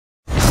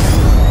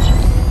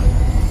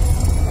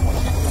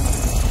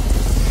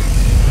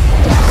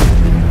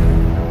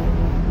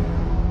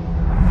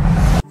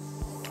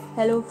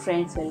Hello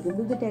friends, welcome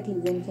to the Tech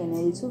Legend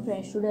channel. So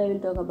friends, today I will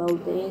talk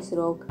about the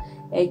ASRock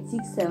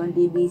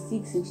H670,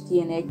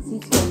 B660 and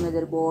H610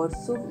 motherboards.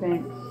 So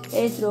friend,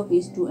 ASRock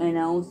is to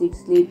announce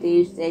its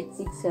latest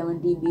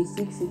H670,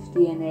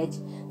 B660 and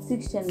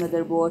H610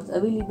 motherboards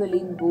available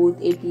in both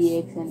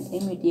ATX and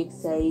mATX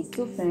size.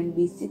 So friend,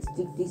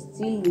 B660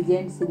 Steel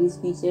Legend series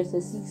features a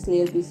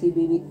 6-layer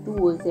PCB with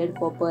 2 OZ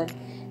copper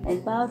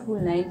and powerful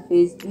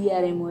 9-phase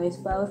Dr.MOS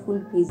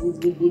powerful phases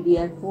with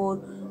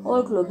DDR4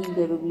 overclocking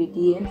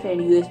capability, and friend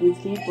USB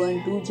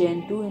 3.2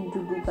 Gen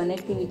 2x2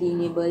 connectivity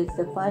enables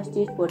the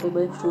fastest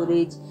portable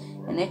storage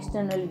and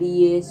external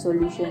DAS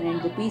solution,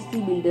 and the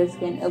PC builders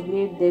can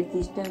upgrade their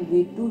system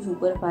with 2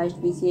 super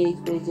fast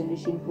PCI-Express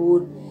Generation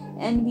 4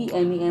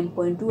 NVMe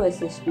M.2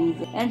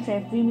 SSDs. And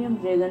friend, premium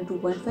Dragon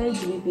 2.5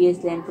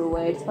 Gbps LAN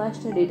provides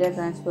faster data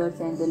transfers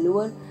and the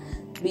lower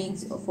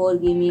pings for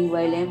gaming,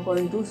 while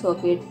M.2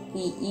 socket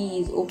key E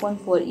is open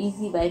for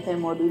easy Wi-Fi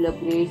module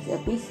upgrades. A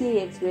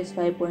PCI-Express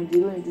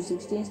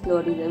 5.0x16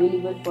 slot is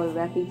available for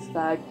graphics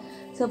card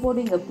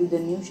supporting up to the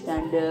new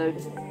standard.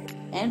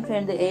 And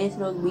friend, the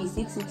ASRock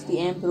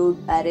B660M Pro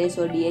RS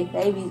or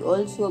DI5 is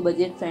also a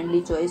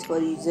budget-friendly choice for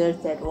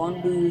users that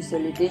want to use the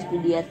latest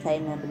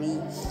DDR5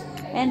 memory.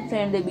 And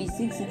friend, the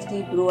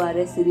B660 Pro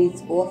RS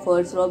series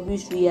offers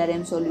robust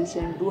VRM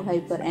solution to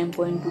Hyper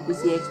M.2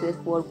 PCI-Express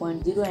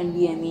 4.0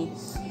 NVMe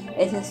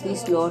SSD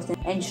slots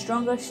and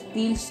stronger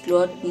steel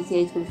slot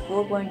PCI-Express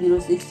 4.0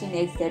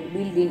 16x that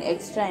build in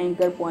extra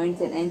anchor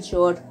points and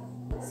ensure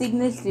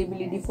signal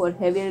stability for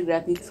heavier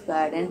graphics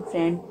card. And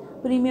friend,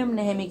 premium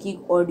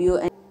Nahimic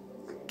audio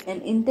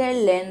and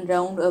Intel LAN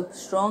round up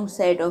strong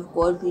set of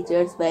core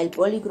features, while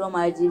Polychrome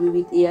RGB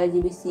with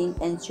ARGB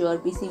sync ensure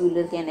PC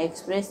builder can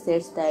express their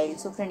style.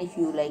 So friend, if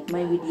you like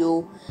my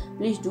video,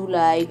 please do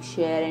like,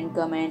 share and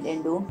comment,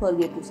 and don't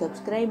forget to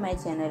subscribe my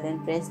channel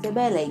and press the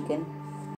bell icon.